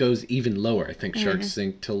attendance goes even lower. I think Sharks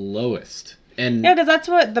sink to lowest. And yeah, because that's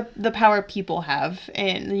what the power people have,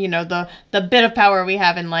 and, you know, the bit of power we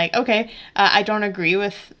have in, like, okay, I don't agree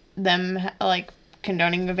with them, like,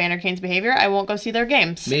 condoning Evander Kane's behavior. I won't go see their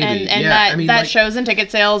games. Maybe, and that shows in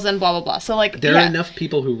ticket sales and blah blah blah. So, like, there are enough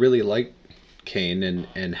people who really like Kane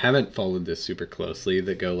and haven't followed this super closely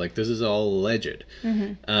that go like, this is all alleged.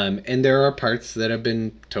 And there are parts that have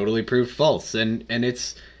been totally proved false, and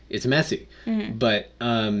it's messy. But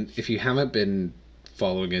if you haven't been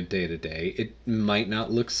following it day to day, it might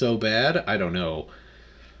not look so bad. I don't know.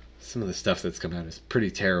 Some of the stuff that's come out is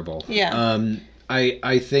pretty terrible. Yeah.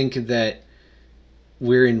 I think that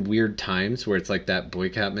we're in weird times where it's like that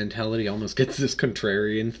boycott mentality almost gets this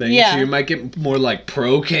contrarian thing. Yeah. So you might get more like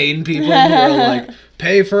pro-Kane people who are like,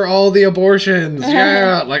 pay for all the abortions.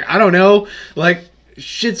 Yeah. Like, I don't know. Like,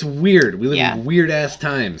 shit's weird. We live in weird ass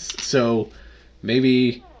times. So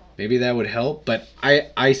maybe that would help. But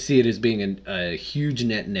I see it as being a huge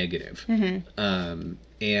net negative. And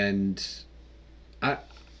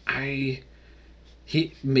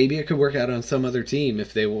maybe it could work out on some other team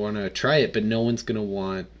if they want to try it, but no one's going to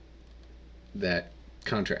want that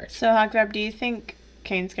contract. So, Hoggrab, do you think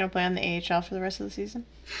Kane's going to play on the AHL for the rest of the season?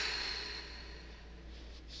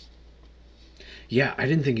 Yeah, I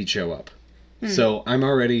didn't think he'd show up. So I'm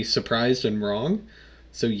already surprised and wrong.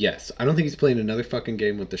 So yes, I don't think he's playing another fucking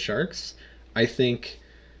game with the Sharks. I think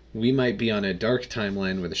we might be on a dark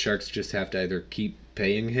timeline where the Sharks just have to either keep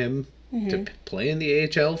paying him to play in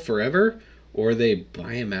the AHL forever, or they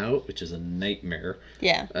buy him out, which is a nightmare.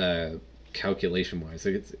 Yeah. Calculation-wise.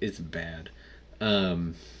 Like, it's bad.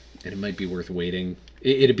 And it might be worth waiting.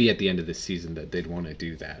 It'd be at the end of this season that they'd want to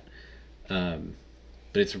do that. But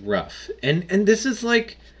it's rough. And this is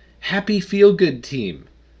like happy feel-good team.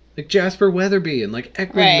 Like Jasper Weatherby and like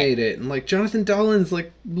Ekman made it. And like Jonathan Dahlin's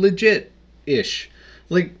like legit-ish.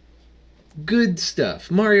 Like good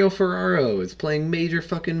stuff. Mario Ferraro is playing major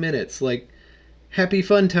fucking minutes. Like happy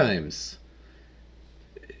fun times.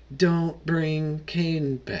 Don't bring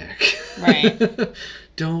Kane back. Right.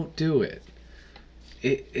 Don't do it.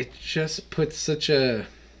 It just puts such a...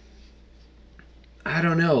 I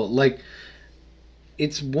don't know. Like,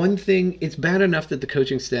 it's one thing... It's bad enough that the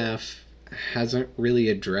coaching staff hasn't really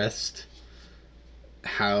addressed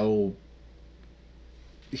how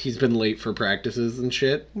he's been late for practices and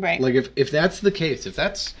shit. Right. Like, if that's the case, if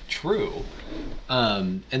that's true,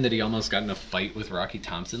 and that he almost got in a fight with Rocky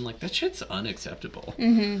Thompson, like, that shit's unacceptable.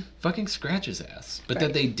 Fucking scratch his ass. But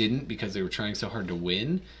that they didn't because they were trying so hard to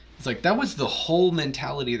win... It's like, that was the whole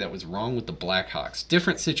mentality that was wrong with the Blackhawks.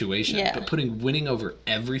 Different situation, but putting winning over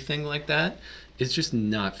everything like that is just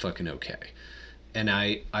not fucking okay. And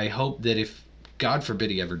I hope that if, God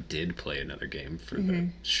forbid, he ever did play another game for the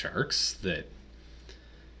Sharks, that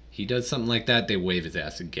he does something like that, they wave his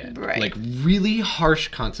ass again. Right. Like, really harsh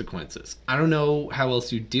consequences. I don't know how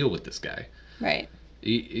else you deal with this guy. Right.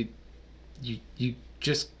 You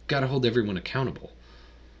just gotta hold everyone accountable.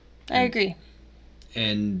 I agree.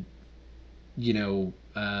 And, you know,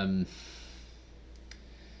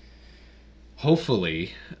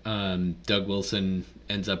 hopefully Doug Wilson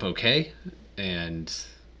ends up okay and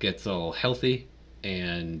gets all healthy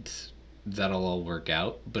and that'll all work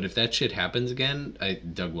out. But if that shit happens again,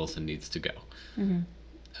 Doug Wilson needs to go.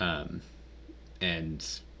 And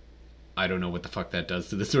I don't know what the fuck that does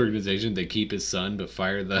to this organization. They keep his son but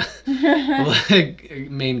fire the like,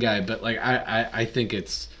 main guy. But like I think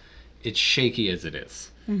it's shaky as it is.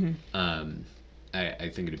 I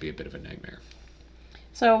think it'd be a bit of a nightmare.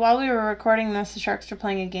 So while we were recording this, the Sharks were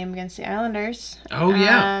playing a game against the Islanders. Oh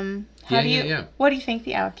yeah. What do you think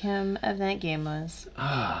the outcome of that game was?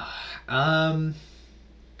 God,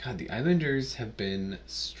 the Islanders have been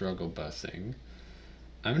struggle busing.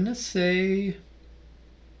 I'm gonna say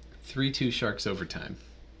 3-2 Sharks overtime.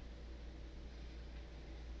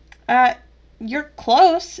 You're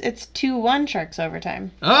close. It's 2-1 Sharks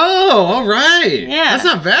overtime. Oh, all right. Yeah. That's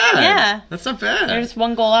not bad. Yeah. That's not bad. They're just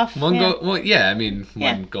one goal off. One goal. Well, yeah. I mean,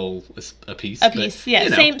 one goal a piece. A piece. Yeah.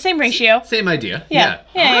 You know, same ratio. Same idea. Yeah.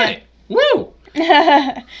 All right. Woo.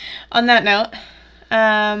 On that note,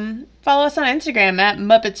 follow us on Instagram at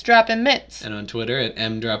Muppets Droppin' Mitts. And on Twitter at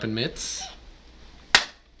MDroppinMitts.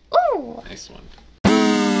 Ooh. Nice one.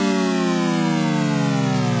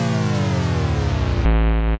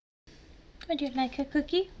 Would you like a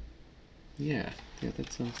cookie? Yeah,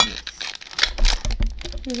 that sounds nice.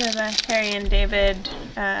 These are the Harry and David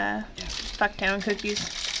Fucktown cookies.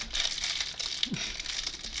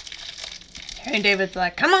 Harry and David's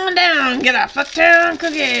like, come on down, get our Fucktown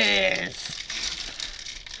cookies.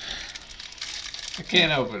 I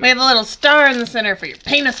can't open it. We have a little star in the center for your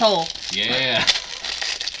penis hole. Yeah.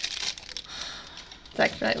 It's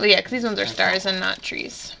actually, well, yeah, because these ones are stars and not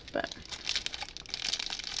trees, but...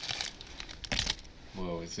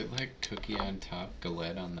 Whoa, is it like cookie on top,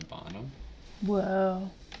 galette on the bottom? Whoa.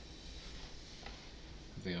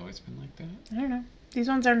 Have they always been like that? I don't know. These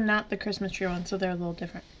ones are not the Christmas tree ones, so they're a little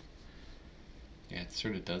different. Yeah, it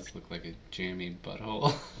sort of does look like a jammy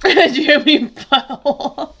butthole. Jammy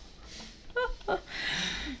butthole.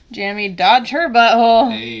 Jammy, dodge her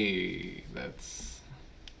butthole. Hey, that's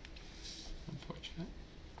unfortunate.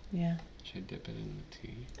 Yeah. Should I dip it in the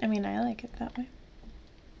tea? I mean, I like it that way.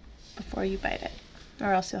 Before you bite it.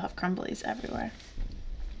 Or else you'll have crumblies everywhere.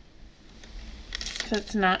 because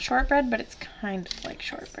it's not shortbread, but it's kind of like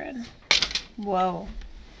shortbread. Whoa.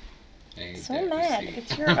 So mad.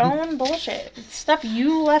 It's your own bullshit. It's stuff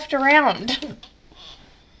you left around.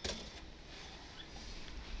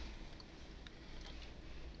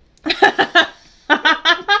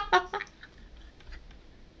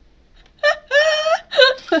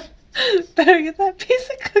 Better get that piece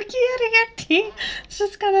of cookie out of your tea. It's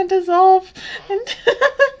just gonna dissolve into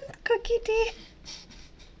cookie tea.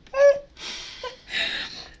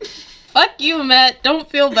 Fuck you, Matt. Don't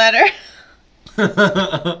feel better.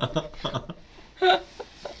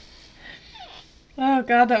 Oh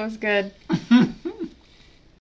god, that was good.